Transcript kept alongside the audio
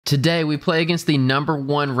Today, we play against the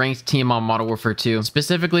 #1 ranked team on Modern Warfare 2,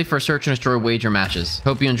 specifically for Search and Destroy wager matches.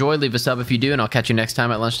 Hope you enjoy. Leave a sub if you do, and I'll catch you next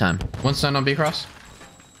time at lunchtime. One stun on B-Cross.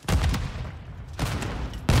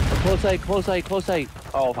 Close sight, close sight, close sight.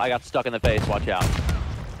 Oh, I got stuck in the face. Watch out.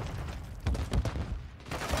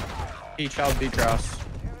 He child B-Cross.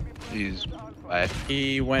 He's bad.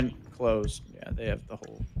 He went closed. Yeah, they have the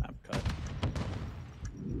whole map cut.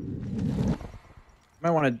 Might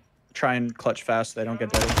want to try and clutch fast so they don't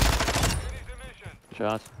get dirty.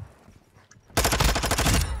 Shots.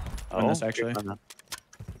 On this, actually.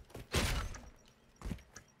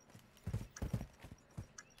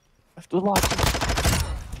 Oh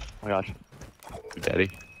my gosh. Daddy.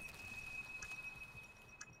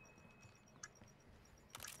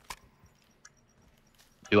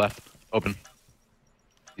 He left. Open.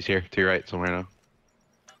 He's here to your right somewhere now.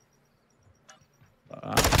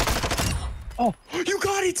 Oh, you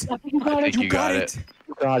got it! You got it! You got it.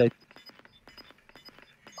 You got it.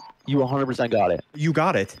 You 100% got it. You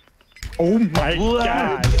got it. Oh my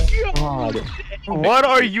god. What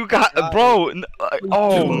are you bro?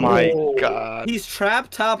 Oh my god. He's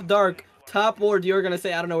trapped top dark. Top ward, you're gonna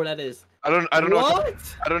say I don't know where that is. I don't know What?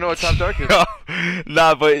 I don't know what top dark is.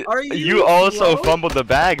 Nah, but Are you also slow? fumbled the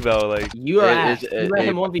bag though, like You are ass. You let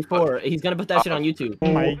him 1v4. He's gonna put that shit on YouTube.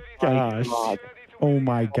 Oh my gosh. Oh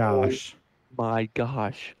my gosh. My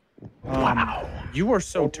gosh. Wow. You are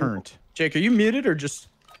so turned. Jake, are you muted or just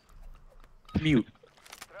mute?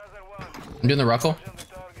 I'm doing the ruckle.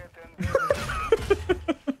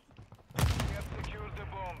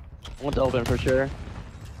 One's open for sure.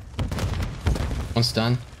 One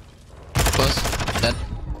stun. Close. Dead.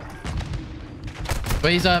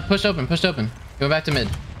 Wait, he's pushed open. Go back to mid.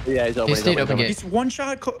 Yeah, he's open. He stayed open gate. He's one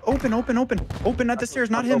shot. Open. Open at the stairs,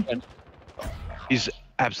 not him. He's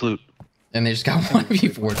absolute. And they just got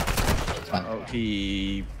 1v4. Oh,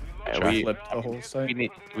 he flipped the whole site.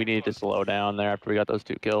 We need to slow down there after we got those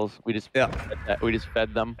 2 kills. We just fed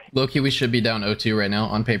them. Low-key, we should be down 0-2 right now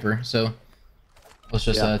on paper, so let's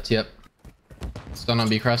just tee up. Stun on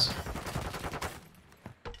B-Cross.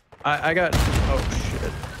 I got. Oh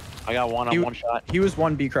shit. I got one on one shot. He was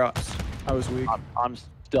one B-Cross. I was weak. I'm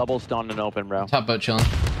double stunned and open, bro. Top boat chilling.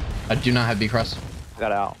 I do not have B-Cross.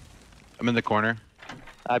 Got out. I'm in the corner.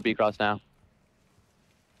 I have B-Cross now.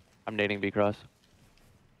 I'm nading B-Cross.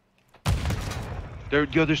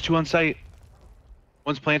 There's 2 on site.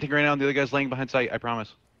 One's planting right now, and the other guy's laying behind site. I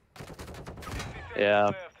promise.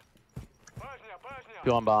 Yeah.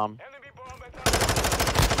 2 on bomb.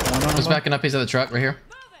 Just backing up. He's at the truck right here.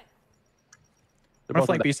 I'm gonna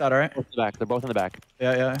flank B side, alright? They're both in the back.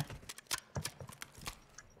 Yeah.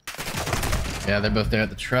 Yeah, they're both there at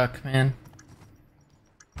the truck, man.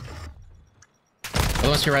 Oh,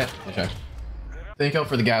 let's your right. Okay. Thank you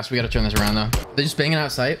for the gas. We gotta turn this around though. They're just banging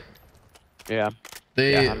out sight. Yeah.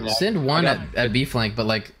 They send one at B flank, but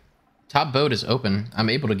like top boat is open. I'm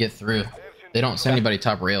able to get through. They don't send anybody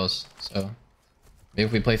top rails, so maybe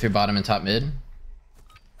if we play through bottom and top mid,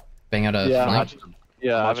 bang out a flank.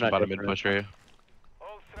 Yeah, I'm bottom mid push right.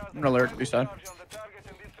 I'm gonna alert B side.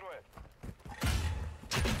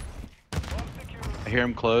 I hear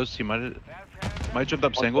him close. He might jump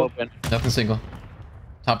up single. Nothing single.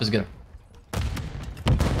 Top is good.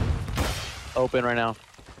 Open right now.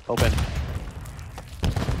 Open.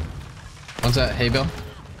 One's at hay bill.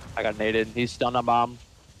 I got naded. He's stunned on bomb.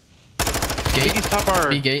 I think he's top our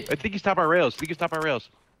B gate. I think he's top our rails.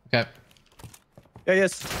 Okay. Yeah,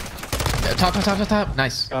 yes. Yeah, top.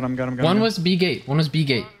 Nice. Got him. One was B gate.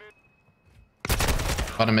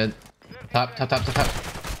 Bottom mid. Top.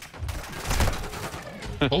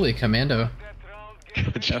 Holy commando.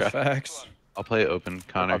 Good job. FX. I'll play it open,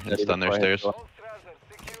 Connor. And stun their stairs. I'm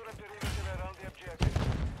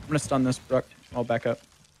gonna stun this, Brook. I'll back up.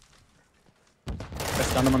 I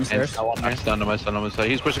stunned him on the stairs. I stunned him.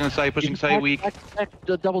 He's pushing the site, weak.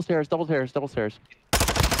 Double stairs.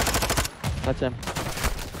 That's him.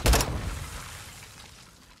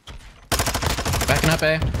 Backing up,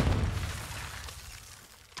 A.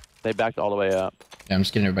 They backed all the way up. Yeah, I'm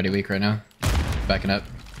just getting everybody weak right now. Backing up.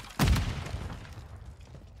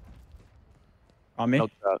 On me? No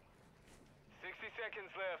doubt. 60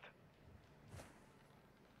 seconds left.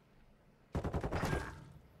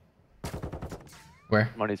 Where?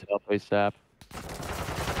 Money's up, please sap.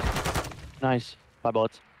 Nice. 5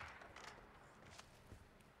 bullets.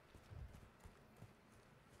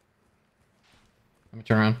 Let me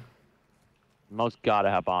turn around. Most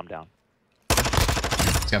gotta have bomb down.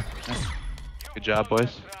 Let's go. Good job,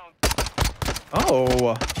 boys.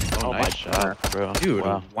 Oh. Oh, nice my shot. God, bro. Dude,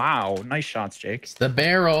 Wow. wow. Nice shots, Jake. The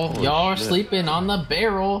barrel. Holy Y'all are shit. sleeping on the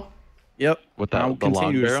barrel. Yep. With I'll the long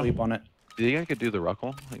continue to barrel? sleep on it. Do you think I could do the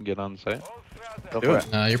ruckle and get on site? Go Do for it.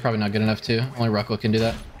 it. You're probably not good enough too. Only Ruckle can do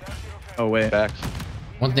that. Oh wait. Backs.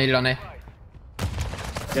 One's naded on A.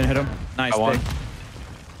 Gonna hit him. Nice. I won.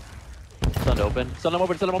 Big. Stun open. Stun him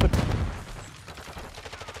open. Stun him open.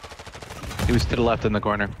 He was to the left in the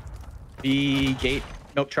corner. B gate.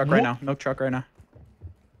 Milk truck right now. Milk truck right now.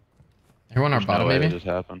 Everyone on our There's bottom, no way maybe? that just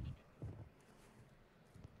happened.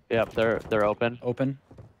 Yep, they're open. Open.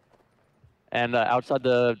 And outside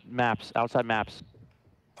the maps. Outside maps.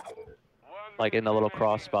 Like in the little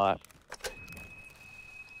cross spot.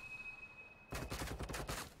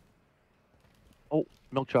 Oh,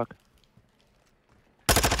 milk truck.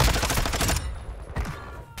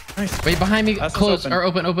 Nice. Wait, behind me. That's Close. open. Or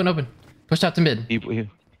open. Pushed out to mid. He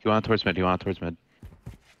went towards mid. He went towards mid.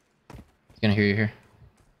 He's gonna hear you here.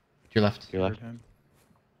 To your left. To your left.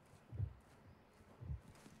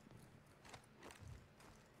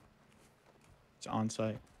 It's on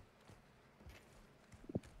site.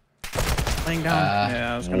 Laying down.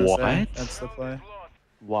 Yeah, I was gonna say what? that's the play.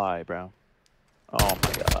 Why, bro? Oh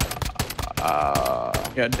my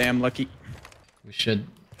god. Got damn lucky. We should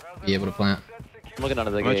be able to plant. I'm looking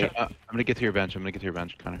under the I'm gonna, gate. I'm gonna get to your bench. I'm gonna get to your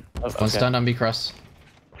bench, Connor. Oh, One okay. stunned on B cross.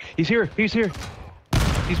 He's here. He's here.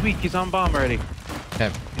 He's weak. He's on bomb already. Okay.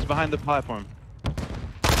 He's behind the platform.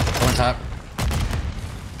 One top.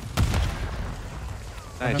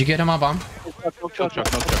 Nice. Did you get him on bomb? Milk truck.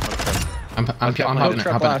 I'm Milk hopping it.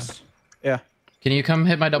 truck Hopping it. last. Yeah. Can you come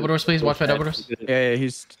hit my double doors, please? Watch my double doors. Yeah.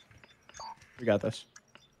 He's. We got this.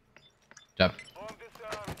 Job.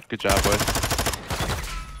 Good job, boys.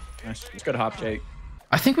 Nice. It's good hop, Jake.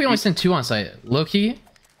 I think we only sent 2 on site. Low key.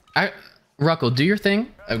 Ruckle, do your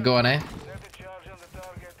thing. Go on A.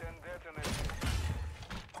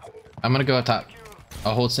 I'm gonna go up top.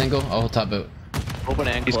 I'll hold single. I'll hold top boat. Open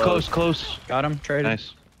and He's close. close. Got him. Traded.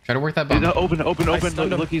 Nice. Try to work that He's bomb. open.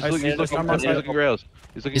 stunned him. Look, he's I looking. stunned him on He's site. looking rails.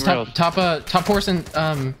 He's looking He's rails. top horse and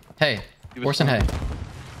hay. He was Horse and hay.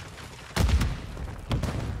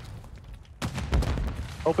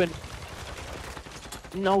 Open.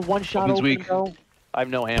 No, one shot Open's open, weak. bro. I have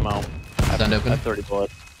no ammo. Stunned I open. have 30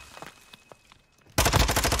 bullets.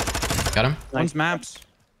 Got him. One's maps.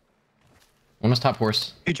 One was top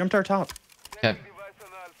horse. He jumped our top. Okay.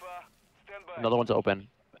 Another one's open.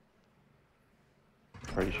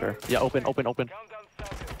 Pretty sure. Yeah, open. I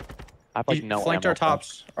have like He no flanked ammo. our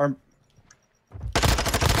tops. Our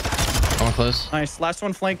One close. nice. Last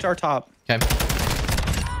one flanked our top. Okay.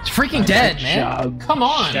 It's freaking dead, man. Come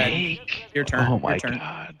on. Dead. Your turn. Oh my Your turn.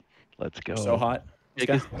 god. Let's go. So hot. Jake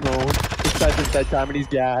Let's is go. known. It's bedtime and he's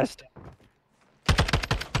gassed.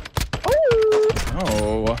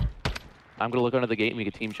 Oh. I'm gonna look under the gate and we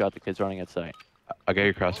can team shot the kids running at site. I got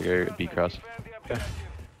your cross. I got your B cross.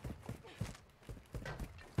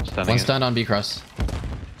 Stunning One it. stunned on B cross.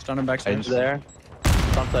 Stun him backstage. He's there.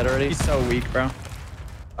 He's on site already. He's so weak, bro.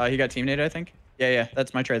 He got team naded, I think. Yeah.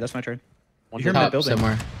 That's my trade. You One's hear him in the Top building.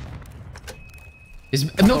 somewhere. He's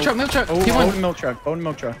milk truck. Oh, Keep one. open milk truck. Open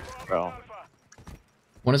milk truck. bro.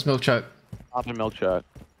 One is milk truck. Top and milk truck.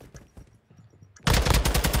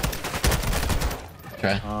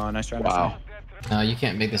 Okay. Nice try. Wow. No, you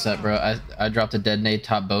can't make this up, bro. I dropped a dead nade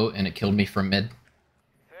top boat and it killed me from mid.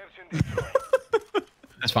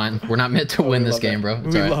 That's fine. We're not meant to win this game, bro.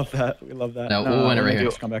 It's We alright. love that. We love that. No, we'll win it right we'll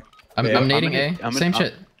here. Come back. I'm Yeah, nading I'm A. gonna- Same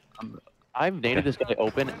shit. I've naded this guy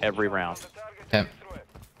open every round. Okay. I'm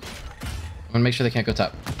gonna make sure they can't go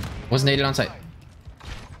top. Was naded on site.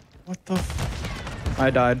 What the? I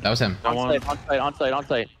died. That was him. On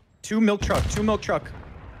site. Two milk truck.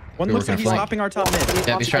 One We're looks like working he's flank. hopping our top mid.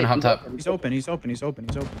 Yeah, he's trying to hop top. He's open. He's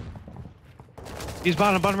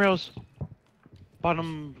bottom rails.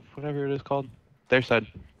 Bottom, whatever it is called. Their side.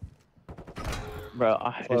 Bro,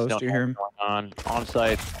 I Close, just don't do you know hear him? what's going on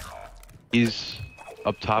site. He's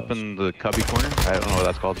up top in the cubby corner. I don't know what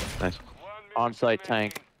that's called. Nice. On site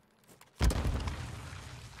tank.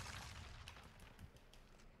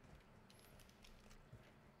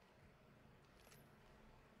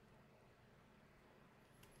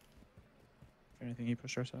 Anything he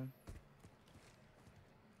pushed our side?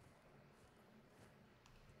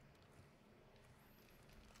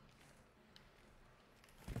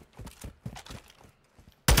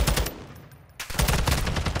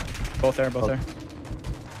 Both there. 30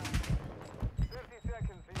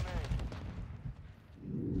 seconds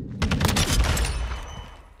remain.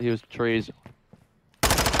 He was trees.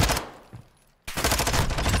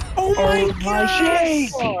 Oh my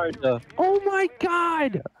God! Oh my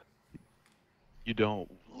god! You don't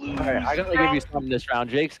lose. Alright, I gotta give you something this round.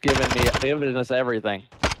 Jake's giving us everything.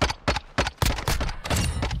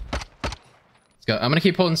 Let's go. I'm gonna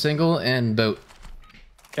keep holding single and boat.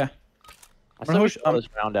 Okay. I still wish this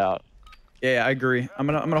round out. Yeah, I agree. I'm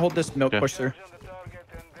gonna hold this milk Okay. push through.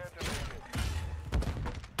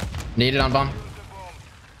 Need it on bomb.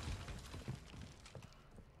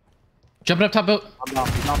 Jumping up top boat. He's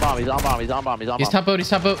on bomb. He's on bomb. He's on bomb. He's on bomb. He's top boat. He's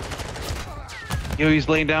top boat. Yo, he's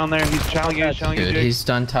laying down there. He's challenging you. He's challenging you. Dude, Jake. he's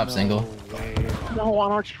done top single. No,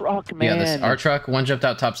 on our truck, man. Yeah, this our truck. One jumped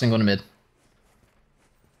out top single to mid.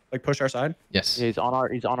 Like push our side. Yes. Yeah, he's on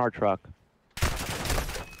our truck.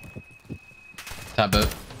 Top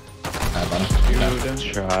boat. Bottom.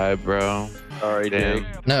 Try, bro. Sorry, Damn.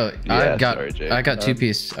 Jake. No, Yeah, I got sorry, Jake. I got two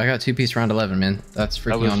piece. I got two piece round 11, man. That's That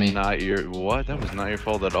freaking was on me. not your what? That was not your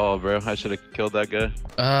fault at all, bro. I should have killed that guy.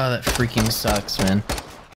 Oh, that freaking sucks, man.